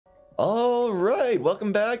All right,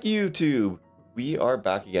 welcome back, YouTube. We are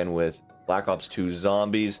back again with Black Ops 2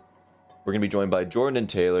 Zombies. We're going to be joined by Jordan and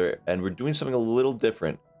Taylor, and we're doing something a little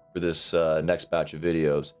different for this next batch of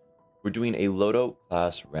videos. We're doing a Loadout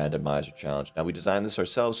Class Randomizer challenge. Now, we designed this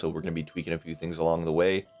ourselves, so we're going to be tweaking a few things along the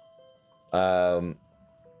way. The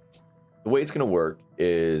way it's going to work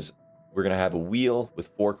is we're going to have a wheel with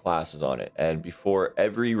 4 classes on it, and before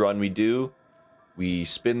every run we do, we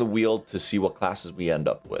spin the wheel to see what classes we end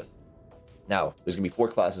up with. Now, there's going to be 4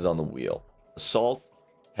 classes on the wheel: Assault,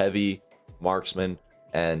 Heavy, Marksman,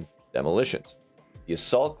 and Demolitions. The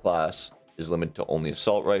Assault class is limited to only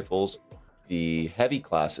assault rifles. The Heavy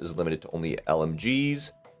class is limited to only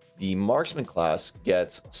LMGs. The Marksman class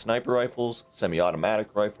gets sniper rifles,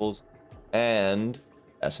 semi-automatic rifles, and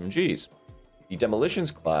SMGs. The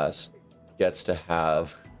Demolitions class gets to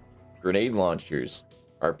have grenade launchers,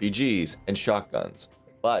 RPGs, and shotguns.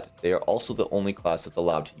 But they are also the only class that's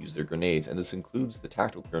allowed to use their grenades, and this includes the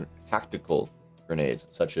tactical grenades,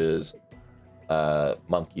 such as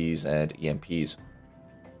monkeys and EMPs.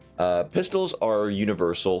 Pistols are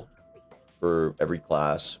universal for every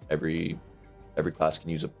class. Every class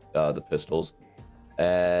can use the pistols.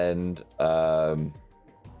 And now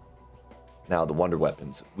the wonder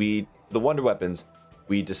weapons. We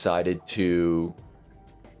decided to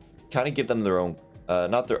kind of give them their own,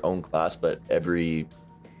 not their own class, but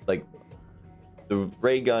like the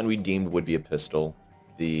ray gun we deemed would be a pistol.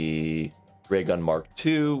 The ray gun Mark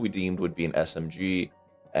II we deemed would be an SMG,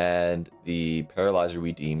 and the paralyzer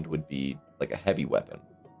we deemed would be like a heavy weapon.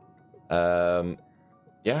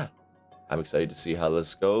 Yeah, I'm excited to see how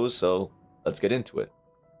this goes, so let's get into it.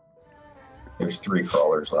 There's 3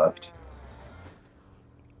 crawlers left.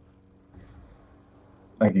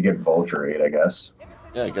 I could get Vulture 8, I guess.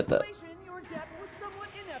 Yeah, I get that.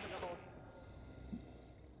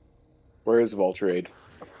 Where is Vulture Aid?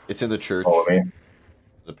 It's in the church. Follow me.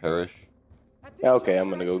 The parish. Yeah, okay,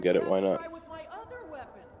 I'm gonna go get it. Why not?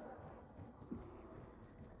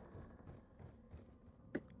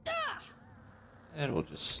 And we'll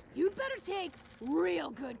just... You'd better take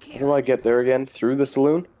real good care. How do I get there again? Through the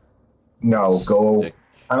saloon? No, go Stick.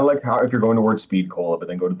 kind of like how if you're going towards Speed Cola, but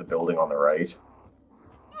then go to the building on the right.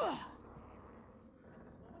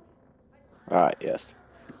 Ah, yes.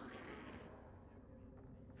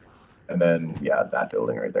 And then, yeah, that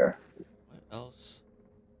building right there. What else?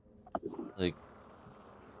 Like...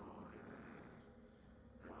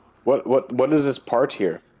 What is this part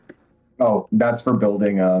here? Oh, that's for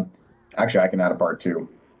building, actually, I can add a part too.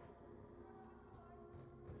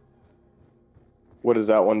 What does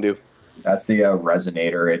that one do? That's the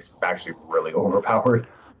resonator. It's actually really overpowered.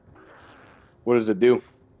 What does it do?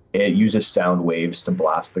 It uses sound waves to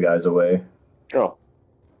blast the guys away. Oh.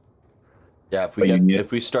 Yeah, if But you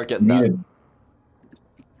need- we start getting You that... need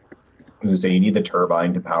I was gonna say, you need the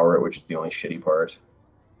turbine to power it, which is the only shitty part.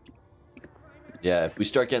 Yeah, if we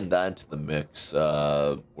start getting that into the mix,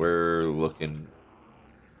 we're looking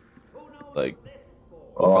like...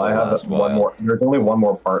 Well, I have last one while. more. There's only one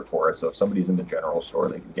more part for it, so if somebody's in the general store,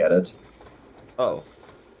 they can get it. Oh,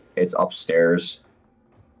 It's upstairs.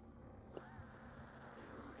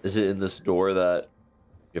 is it in this door that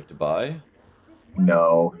you have to buy?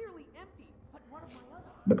 No.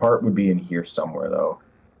 The part would be in here somewhere, though.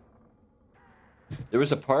 There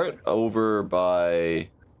was a part over by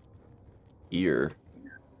here.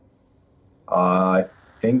 I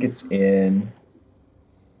think it's in...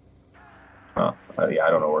 Huh. Yeah,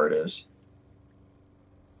 I don't know where it is.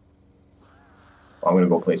 I'm gonna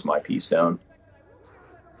go place my piece down.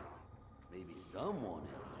 Maybe someone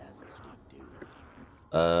else has a sweet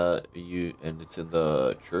dude. And it's in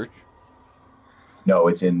the church? No,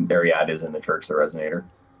 it's in there. Yeah, it is in the church, the resonator.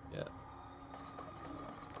 Yeah.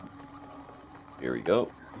 Here we go.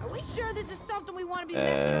 Are we sure this is something we want to be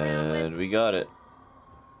messing around And with? we got it.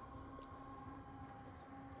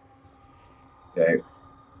 Okay.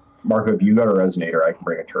 Marco, if you got a resonator, I can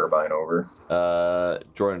bring a turbine over.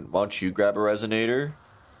 Jordan, why don't you grab a resonator?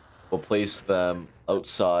 We'll place them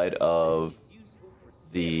outside of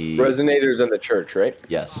the... Resonators in the church, right?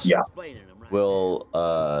 Yes. Yeah. We'll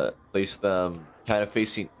place them kind of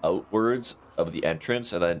facing outwards of the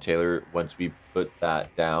entrance, and then Taylor, once we put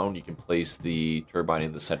that down, you can place the turbine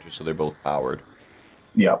in the center so they're both powered.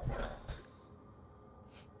 Yep.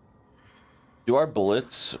 Do our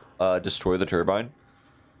bullets destroy the turbine?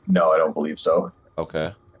 No, I don't believe so.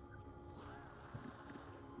 Okay.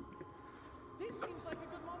 This seems like a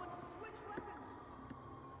good moment to switch weapons.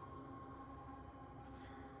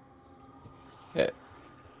 Okay.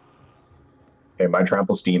 Okay, my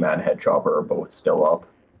trample steam and head chopper are both still up.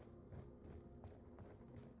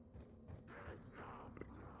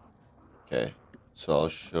 Okay, so I'll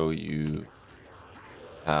show you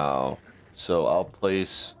how. So I'll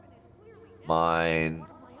place mine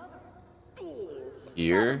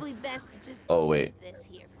here. Probably best to just Oh, keep wait. this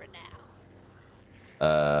here for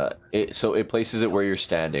now. So it places it where you're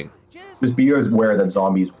standing. Just be aware that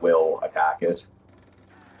zombies will attack it.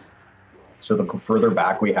 So the further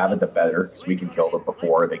back we have it, the better, because we can kill them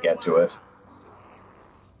before they get to it.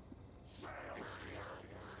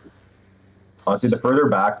 Honestly, the further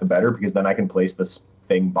back, the better, because then I can place this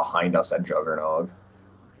thing behind us at Juggernog.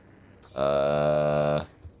 So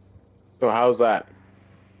how's that?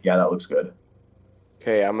 Yeah, that looks good.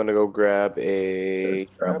 Okay, I'm gonna go grab a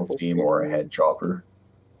Trample steam or a head chopper.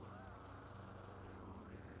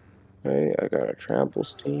 Okay, I got a trample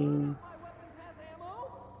steam.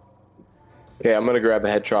 Okay, I'm gonna grab a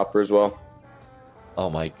head chopper as well. Oh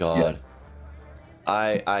my god.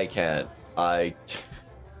 Yeah. I can't.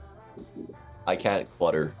 I can't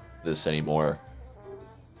clutter this anymore.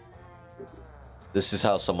 This is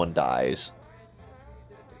how someone dies.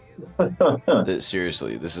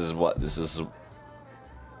 Seriously, this is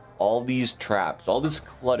all these traps, all this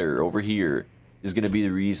clutter over here is gonna be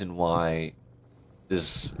the reason why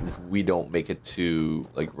we don't make it to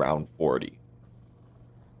like round 40.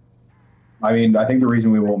 I mean, I think the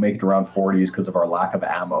reason we won't make it to round 40 is because of our lack of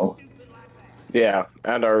ammo. Yeah,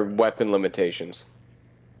 and our weapon limitations.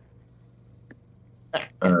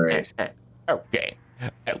 All right. Okay.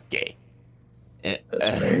 Okay. That's right.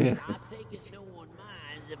 I take it no one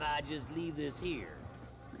minds if I just leave this here.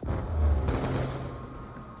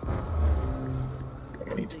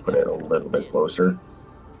 I need to put it a little bit closer.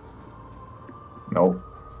 Nope.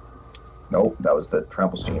 Nope, that was the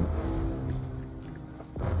trample steam.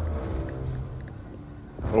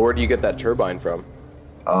 Where do you get that turbine from?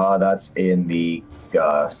 That's in the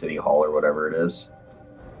city hall or whatever it is.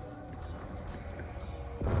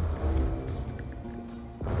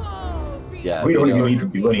 Yeah, We don't even need to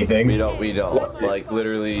do anything. We don't. Like,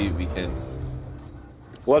 literally, we can...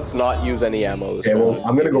 Let's not use any ammo this Okay, well, round.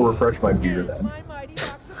 I'm gonna go refresh my beer then.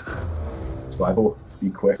 So I will be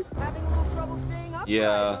quick.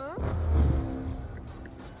 Yeah.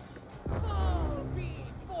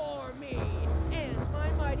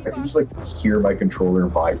 I can just, like, hear my controller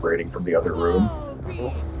vibrating from the other room.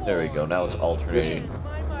 There we go. Now it's alternating.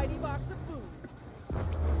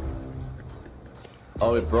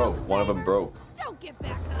 Oh, it broke. One of them broke. Don't get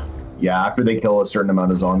back up. Yeah, after they kill a certain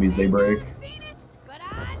amount of zombies, they break. Seen it, but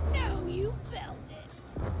I know you felt it.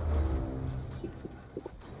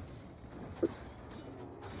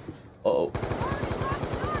 Uh-oh.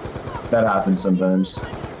 That happens sometimes. This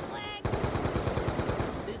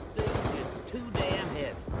thing is too damn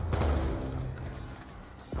heavy.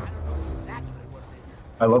 I don't know exactly what it is.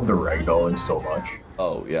 I love the ragdolling so much.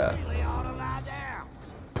 Oh, yeah. They ought to lie down.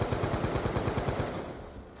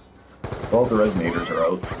 Well, the resonators are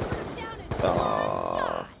out.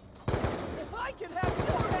 Aww. If I could have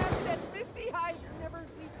more assets, Misty I'd never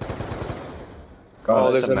be. God,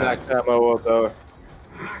 Oh, there's that's a a max ammo out there.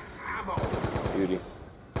 Beauty.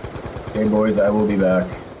 hey boys, I will be back.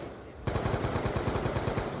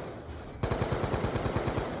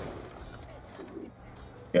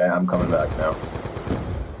 Yeah, I'm coming back now.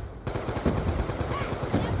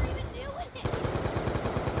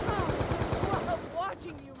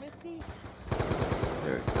 Watching you, Misty.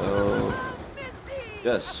 There we go. Misty!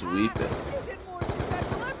 Just sweep it. You get more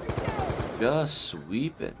special every day. Just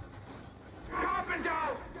sweep it.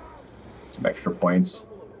 Some extra points.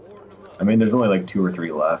 I mean, there's only like 2 or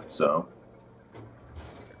 3 left, so.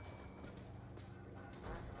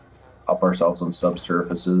 Up ourselves on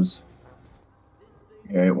subsurfaces.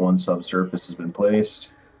 Okay, 1 subsurface has been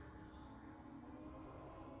placed.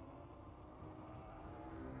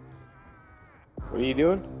 What are you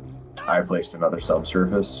doing? I placed another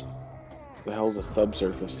subsurface. The hell's a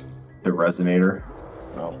subsurface? The resonator.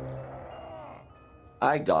 Oh.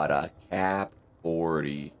 I got a cap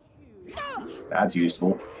 40. That's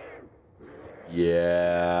useful.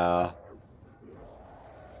 Yeah.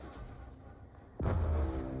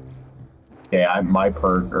 Yeah, my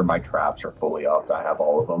perk or my traps are fully up. I have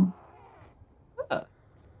all of them. Huh.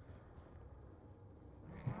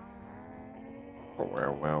 Oh,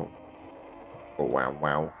 wow, wow. Oh, wow,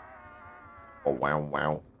 wow. Oh, wow,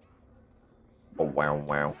 wow. Oh, wow,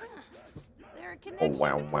 wow. There a connection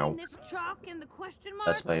wow, between wow. this chalk and the question mark?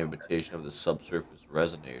 That's my invitation of the subsurface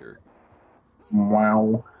resonator.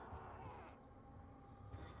 Wow.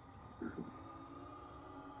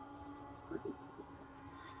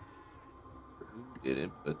 Who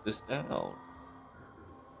didn't put this down?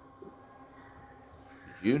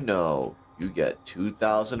 Did you know you get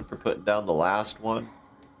 2,000 for putting down the last one?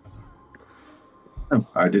 No,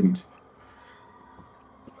 I didn't.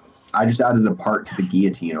 I just added a part to the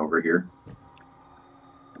guillotine over here.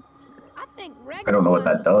 I think I don't know what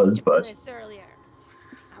that does, but earlier.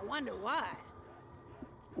 I wonder why.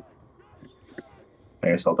 I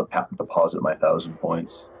guess I'll deposit my 1,000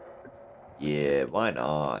 points. Yeah, why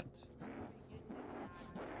not?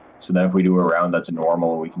 So then if we do a round that's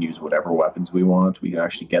normal, we can use whatever weapons we want. We can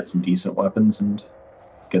actually get some decent weapons and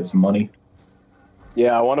get some money.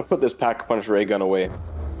 Yeah, I want to put this pack-a-punch ray gun away.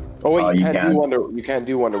 Oh wait, you can't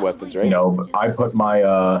do wonder weapons, right? No, but I put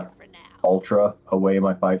my Ultra away,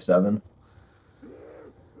 my 5.7.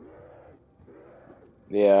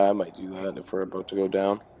 Yeah, I might do that if we're about to go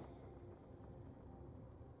down.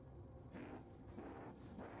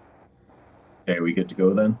 Okay, we get to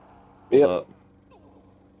go then? Yep.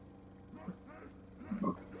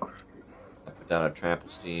 I put down a trample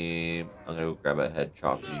steam. I'm gonna go grab a head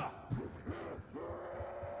choppy.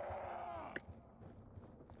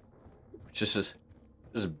 Just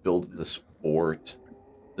building this fort,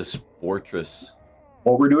 this fortress.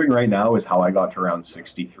 What we're doing right now is how I got to round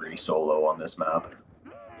 63 solo on this map.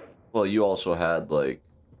 Well, you also had like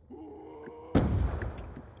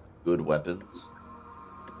good weapons.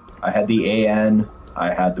 I had the AN,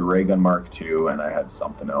 I had the ray gun Mark II, and I had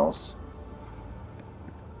something else.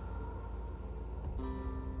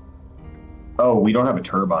 Oh, we don't have a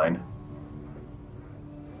turbine.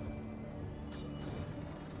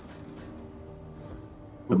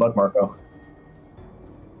 Good luck, Marco.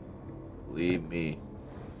 Believe me.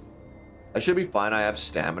 I should be fine. I have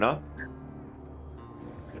stamina.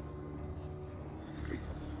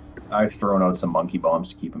 I've thrown out some monkey bombs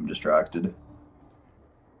to keep him distracted.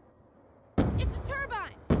 It's a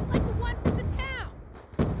turbine, just like the one from the town.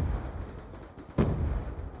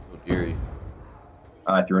 Oh dearie.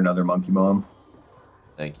 I threw another monkey bomb.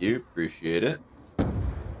 Thank you. Appreciate it.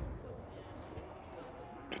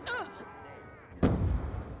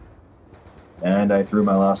 And I threw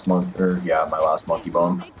my last my last monkey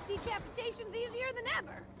bomb. Makes decapitations easier than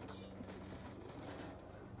ever.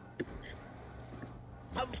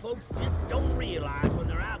 Some folks just don't realize when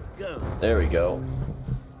they're outgunned. There we go.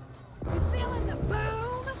 You feeling the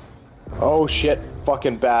boom? Oh shit!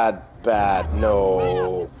 Fucking bad. Right off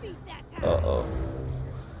No. your feet that time. Uh-oh.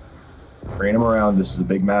 Bring him around. This is a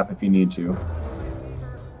big map if you need to.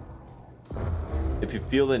 If you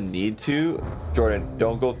feel the need to, Jordan,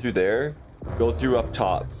 don't go through there. Go through up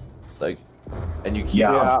top. Like, and you keep...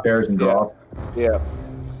 Yeah, upstairs and drop. Yeah.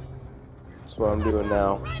 That's what I'm doing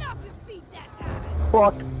now. Right off your feet that time.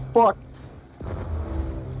 Fuck. Fuck.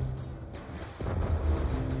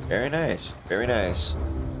 Very nice. Very nice.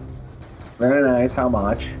 Very nice. How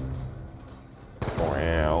much?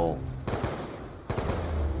 Wow.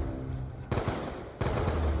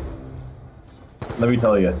 Let me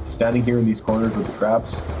tell you, standing here in these corners with the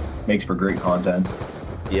traps makes for great content.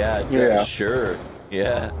 Yeah, Yeah. sure.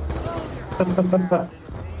 Yeah.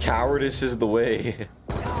 Cowardice is the way.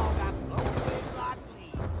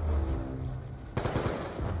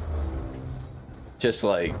 just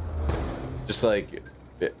like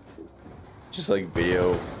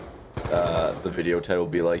video, the video title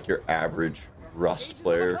will be like your average Rust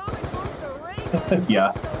player.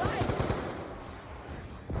 Yeah.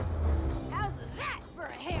 How's that for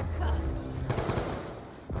a haircut?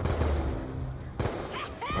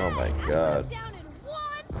 Oh my god. Down in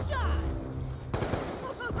one shot.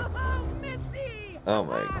 Misty! Oh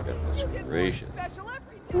my You goodness get more gracious. special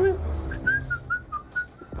every time.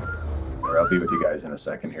 Or I'll be with you guys in a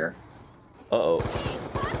second here. Uh-oh. Hey,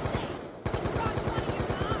 what's this? Brought one of your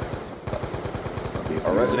arms.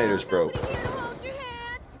 Our resonator's broke. Nobody here to hold your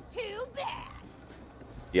hand. Too bad.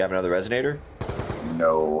 Do you have another resonator?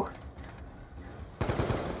 No.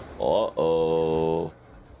 Uh-oh.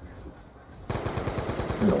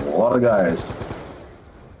 There's a lot of guys.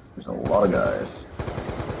 There's a lot of guys.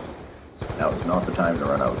 Now is not the time to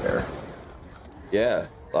run out there. Yeah,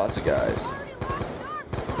 lots of guys. Already lost an arm,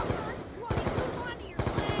 fucker. You want me to move on to your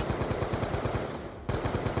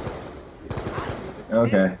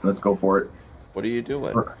legs? Okay, let's go for it. What are you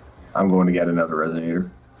doing? I'm going to get another resonator.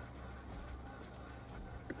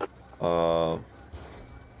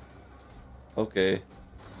 Okay.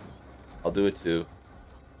 I'll do it too.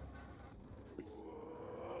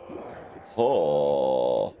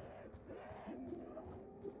 Oh.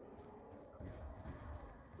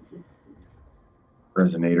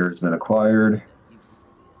 Resonator has been acquired.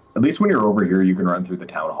 At least when you're over here, you can run through the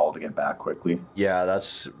town hall to get back quickly. Yeah,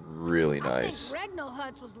 that's really I nice. think Regnal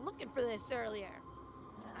Hutch was looking for this earlier.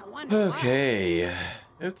 I wonder why. Okay.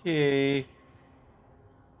 Okay.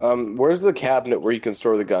 Where's the cabinet where you can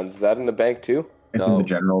store the guns? Is that in the bank too? It's in No. the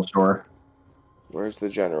general store. Where's the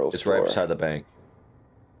general store? It's right beside the bank.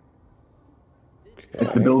 Okay.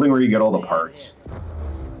 It's the building where you get all the parts.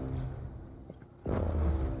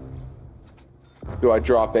 Do I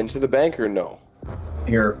drop into the bank or no?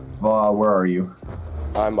 Here, where are you?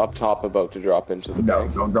 I'm up top about to drop into the bank.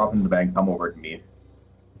 No, don't drop into the bank. Come over to me.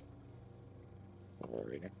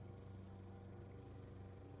 Alright.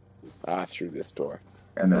 Ah, through this door.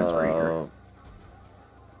 And then it's right here.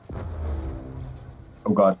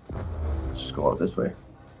 Oh god. Let's just go out this way.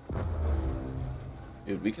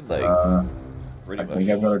 Dude, we can like pretty much I think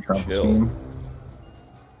I've got a travel chill. steam.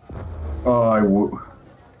 Oh,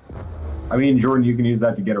 I mean, Jordan, you can use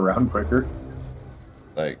that to get around quicker.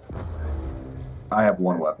 Like, I have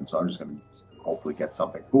one weapon, so I'm just gonna hopefully get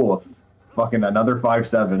something cool. Fucking another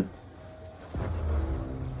 5.7.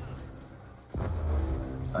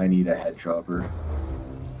 I need a head chopper.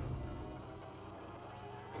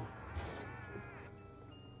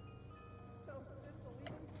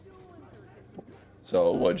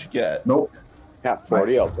 so what'd you get? Nope. Cap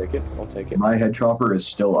 40, I'll take it. I'll take it. My head chopper is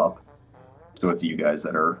still up. So it's you guys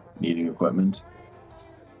that are needing equipment.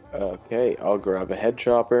 Okay, I'll grab a head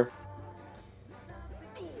chopper.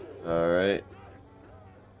 Alright.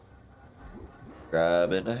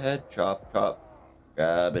 Grabbing a head chop chop.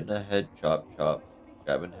 Grabbing a head chop chop.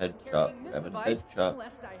 Grabbing head chop. Grabbing head chop.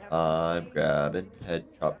 I'm grabbing head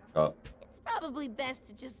chop chop. It's probably best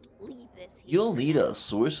to just leave this here. You'll need a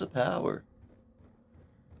source of power.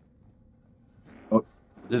 Oh.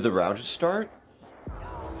 Did the round just start?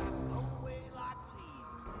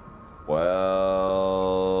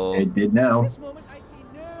 Well, It did now. At this moment, I see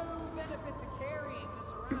no benefit to carrying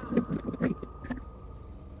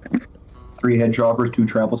this around. 3 head choppers, 2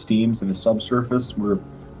 travel steams, and a subsurface. We're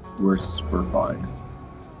fine.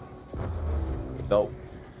 nope.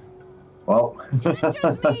 Well, Is it just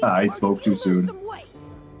me, I or spoke did too you lose soon. some weight?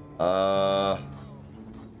 I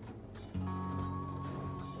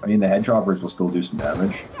mean, the head choppers will still do some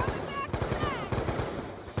damage.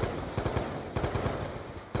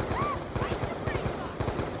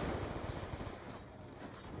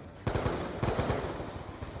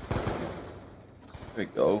 There we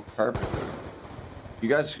go, carpenter. You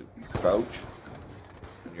guys crouch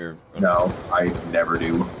when you're No, I never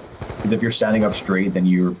do. Because if you're standing up straight, then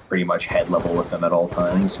you're pretty much head level with them at all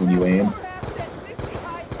times when you aim.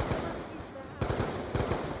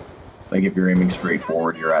 Like if you're aiming straight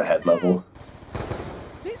forward, you're at head level.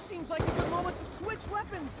 This seems like a good moment to switch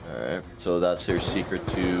weapons. Alright, so that's your secret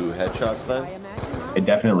to headshots I then? imagine It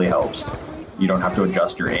definitely helps. You don't have to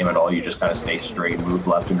adjust your aim at all, you just kind of stay straight and move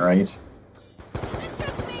left and right. Is it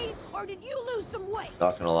just me, or did you lose some weight?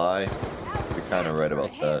 Not gonna lie, you're kind of right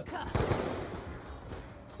about that.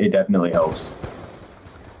 It definitely helps.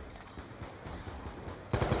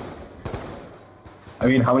 I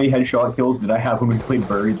mean, how many headshot kills did I have when we played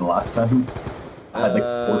Buried the last time? I had like Quite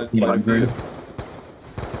a 1,400. few.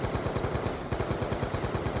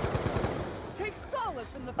 take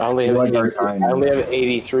solace in the I only, I have like our 83, time. I only have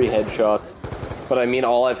 83 headshots. But I mean,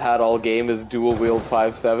 all I've had all game is dual wield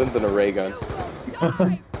 5.7s and a ray gun.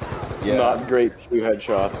 Yeah. Not great 2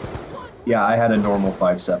 headshots. Yeah, I had a normal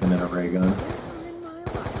 5.7 and a ray gun.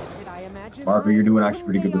 Marco, you're doing actually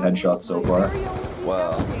pretty good with headshots so far.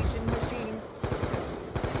 Wow.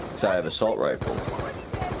 So I have assault rifle.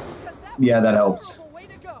 Yeah, that helps.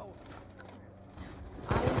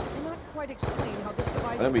 I'm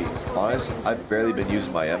gonna be honest, I've barely been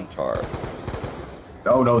using my MTAR.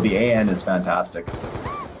 Oh no, the AN is fantastic.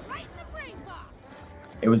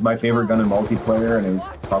 It was my favorite gun in multiplayer, and it was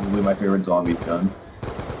probably my favorite zombies gun.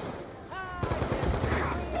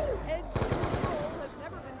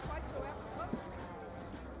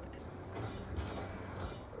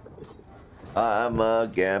 I'm a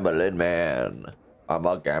gambling man. I'm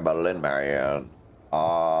a gambling man.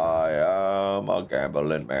 I am a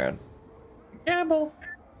gambling man. Gamble.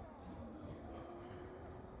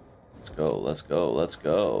 Let's go, let's go, let's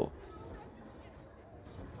go.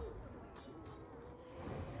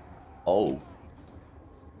 Oh.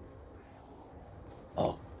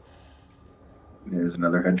 Oh. There's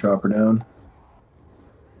another head chopper down.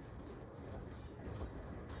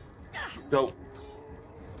 Go.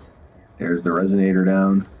 There's the resonator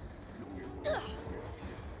down.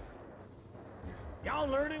 Y'all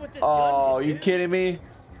learning with this Oh, gun? you kidding me?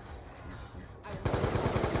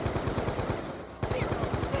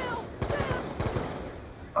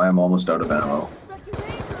 I am almost out of ammo.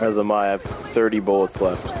 As am I. I have 30 bullets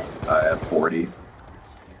left. I have 40.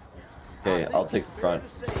 Okay, I'll take the front.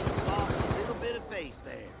 Little bit of face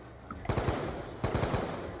there.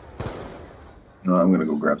 No, I'm gonna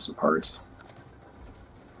go grab some parts.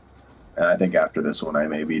 And I think after this one I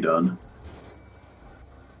may be done.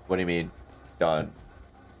 What do you mean? Done.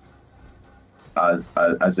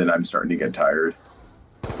 As in, I'm starting to get tired.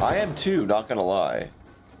 I am too, not gonna lie.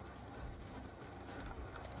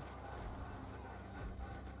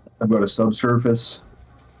 I've got a subsurface.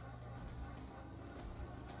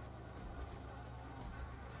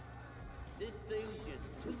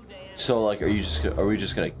 So like, are we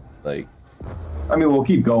just gonna like? I mean, we'll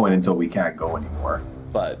keep going until we can't go anymore.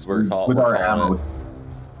 But with our ammo,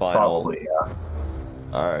 final. probably, yeah.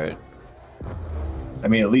 All right. I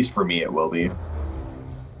mean, at least for me, it will be.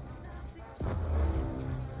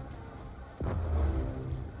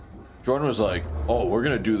 Jordan was like, "Oh, we're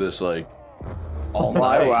gonna do this like all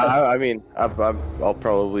night." I mean, I'll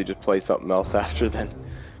probably just play something else after then.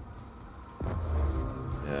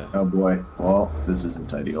 Yeah. Oh boy. Well, this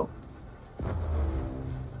isn't ideal.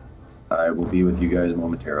 I will be with you guys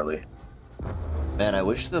momentarily. Man, I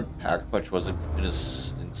wish the pack punch wasn't in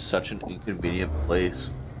such an inconvenient place.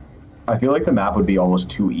 I feel like the map would be almost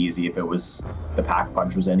too easy if it was the pack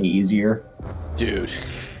punch was any easier. Dude.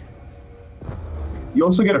 You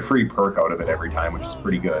also get a free perk out of it every time, which is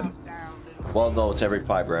pretty good. Well, no, it's every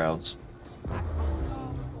 5 rounds.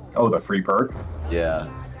 Oh, the free perk? Yeah.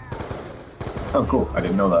 Oh, cool. I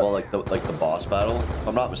didn't know that. Well, like the boss battle, if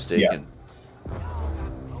I'm not mistaken.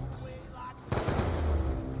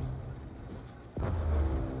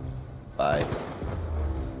 Bye.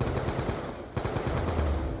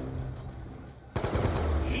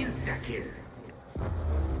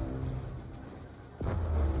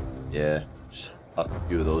 Yeah, just up a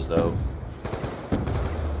few of those though.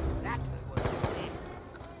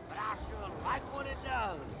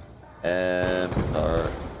 And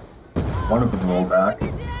one of them rolled back.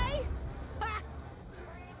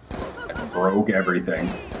 And broke everything.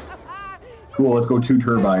 Cool, let's go 2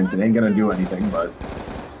 turbines. It ain't gonna do anything, but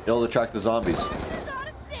it'll attract the zombies.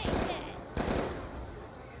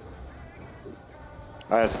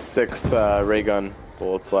 I have 6 ray gun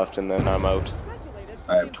bullets left, and then I'm out.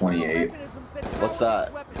 I have 28. What's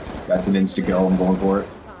that? That's an insta-kill. I'm going for it.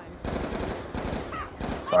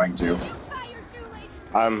 Trying to.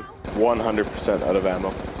 I'm 100% out of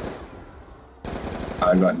ammo.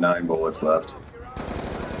 I've got 9 bullets left.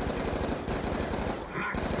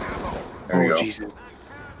 There you go. Jesus.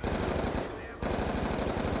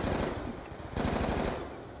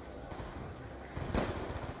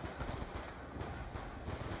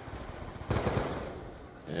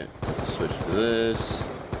 Okay, let's switch to this.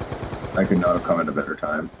 I could not have come at a better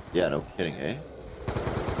time. Yeah, no kidding, eh?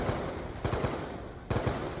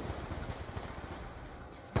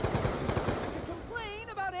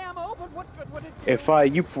 If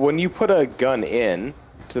when you put a gun in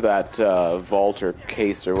to that vault or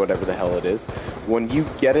case or whatever the hell it is, when you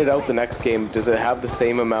get it out the next game, does it have the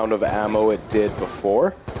same amount of ammo it did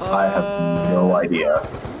before? I have no idea.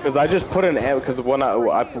 Because I just put an because when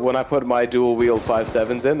I put my dual wield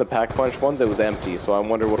 5.7s in the pack punch ones, it was empty. So I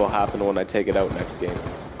wonder what'll happen when I take it out next game.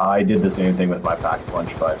 I did the same thing with my pack punch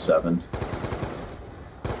 5.7.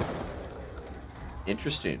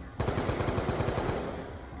 Interesting.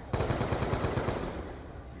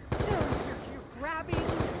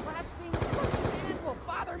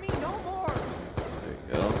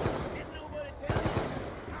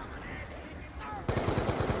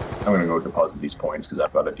 I'm gonna go deposit these points because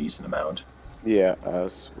I've got a decent amount. Yeah,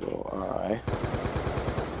 as will I.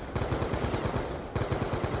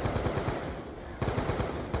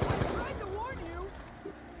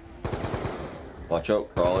 Watch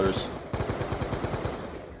out, crawlers.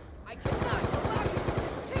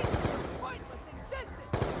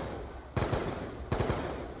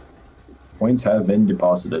 Points have been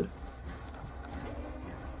deposited.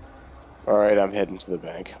 Alright, I'm heading to the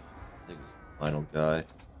bank. I think it's the final guy.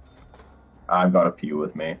 I've got a few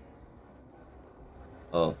with me.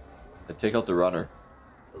 Oh, and take out the runner.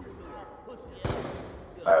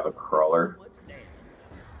 I have a crawler.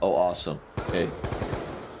 Oh, awesome. Okay.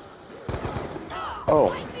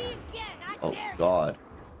 Oh. Oh, God.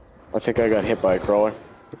 I think I got hit by a crawler.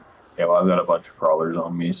 Yeah, well, I've got a bunch of crawlers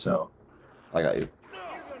on me, so. I got you.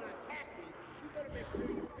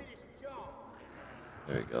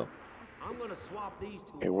 There you go.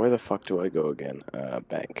 Okay, where the fuck do I go again?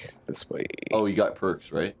 Bank. This way. Oh, you got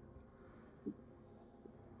perks, right?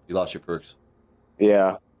 You lost your perks.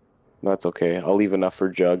 Yeah. That's okay. I'll leave enough for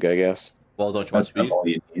Jug, I guess. Well, don't you want speed? All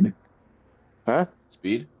you need. Huh?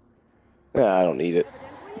 Speed? Yeah, I don't need it.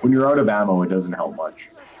 When you're out of ammo, it doesn't help much.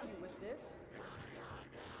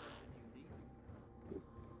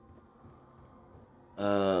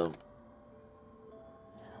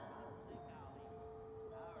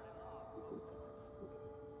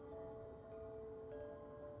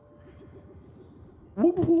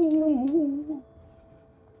 Woo.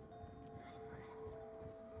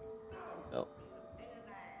 No.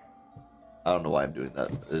 I don't know why I'm doing that.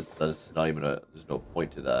 That's not even a. There's no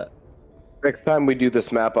point to that. Next time we do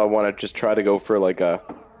this map, I want to just try to go for like a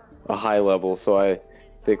high level. So I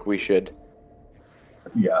think we should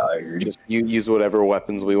Yeah, I agree. just use whatever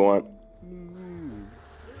weapons we want.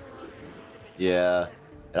 Yeah,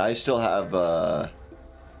 and I still have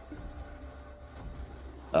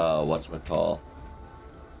whatchamacall.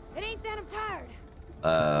 It ain't that I'm tired.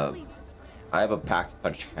 I have a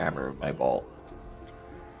pack-punch hammer in my vault.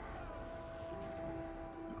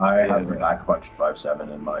 I have a back punch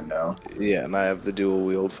 5.7 in mine now. Yeah, and I have the dual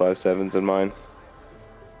wield 5.7s in mine.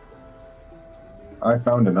 I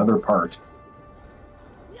found another part.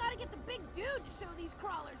 We ought to get the big dude to show these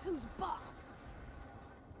crawlers who's boss.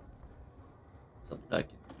 Something I can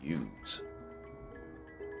use.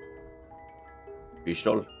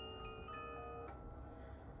 Pistol.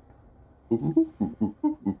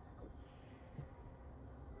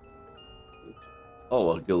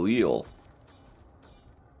 Oh, a Galil.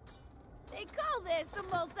 They call this a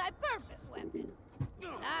multi-purpose weapon.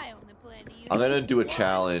 I only plan to use I'm gonna it do a once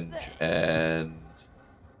challenge thing. and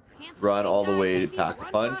Can't the run big all the guy way take to these pack a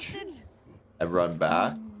runs punch hostage? and run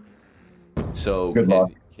back. So Good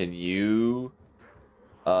luck. can you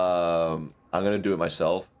I'm gonna do it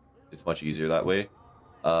myself. It's much easier that way.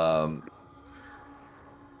 Can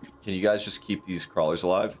you guys just keep these crawlers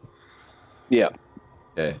alive? Yeah.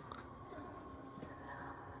 Okay.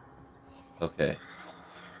 Okay.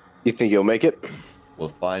 You think you'll make it? We'll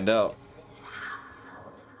find out.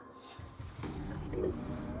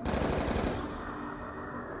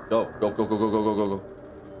 Go, go, go, go, go, go, go, go, go.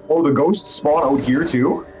 Oh, the ghosts spawn out here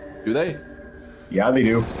too? Do they? Yeah, they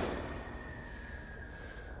do.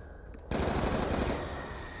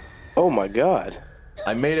 Oh my god.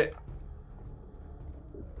 I made it.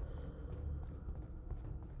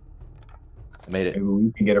 I made it. Maybe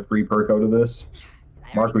we can get a free perk out of this.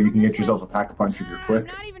 I Marco, already you can come get this yourself way. a pack a punch if you're I'm quick.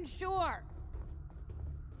 not even sure.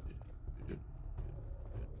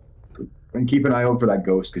 And keep an eye out for that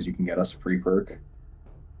ghost because you can get us a free perk.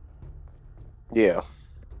 Yeah.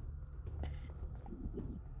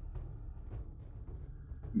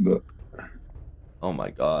 But Oh my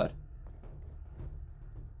god.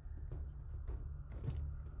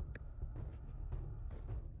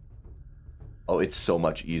 Oh, it's so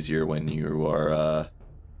much easier when you are,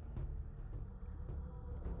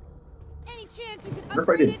 Any chance you could What if I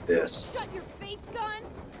upgrade did it to this? a shut your face gun?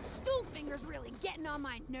 Stool finger's really getting on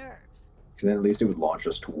my nerves. then at least it would launch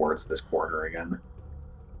us towards this corner again.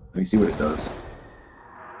 Let me see what it does.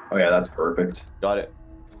 Oh yeah, that's perfect. got it.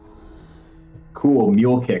 Cool,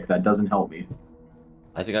 mule kick. That doesn't help me.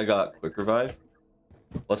 I think I got quick revive.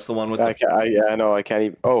 What's the one with I the... yeah, I know. I can't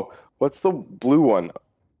even. Oh, what's the blue one?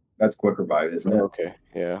 That's quick revive, isn't it? Okay.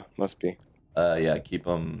 Yeah, must be. Yeah, keep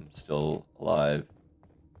them still alive.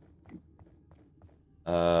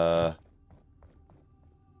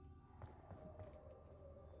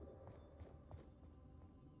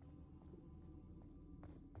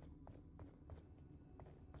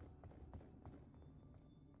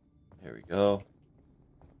 Here we go.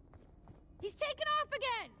 He's taking off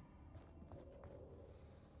again.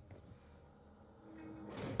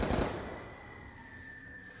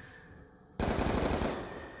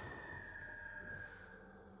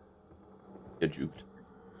 Get juked,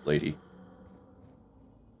 lady.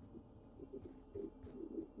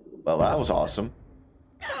 Well, that was awesome.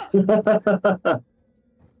 Ooh,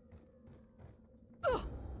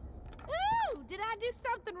 did I do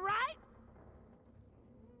something right?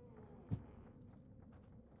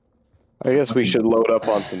 I guess we should load up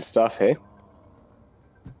on some stuff, hey?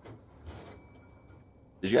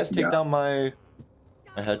 Did you guys take Yeah. down my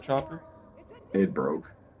head chopper? It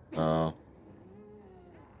broke. Oh.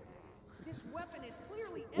 This weapon is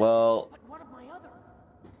clearly empty, Well, but what of my other?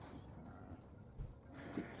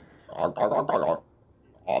 I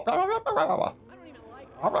don't even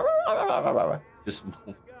like just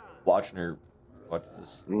watching her watch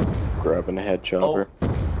this. Grabbing a head chopper.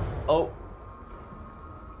 Oh.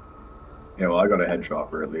 Yeah, well, I got a head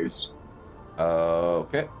chopper at least.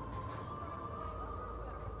 Okay.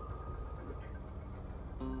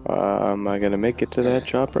 Am I gonna make it to that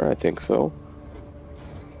chopper? I think so.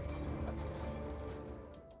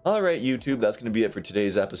 All right, YouTube, that's going to be it for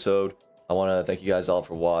today's episode. I want to thank you guys all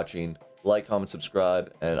for watching. Like, comment,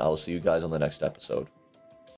 subscribe, and I will see you guys on the next episode.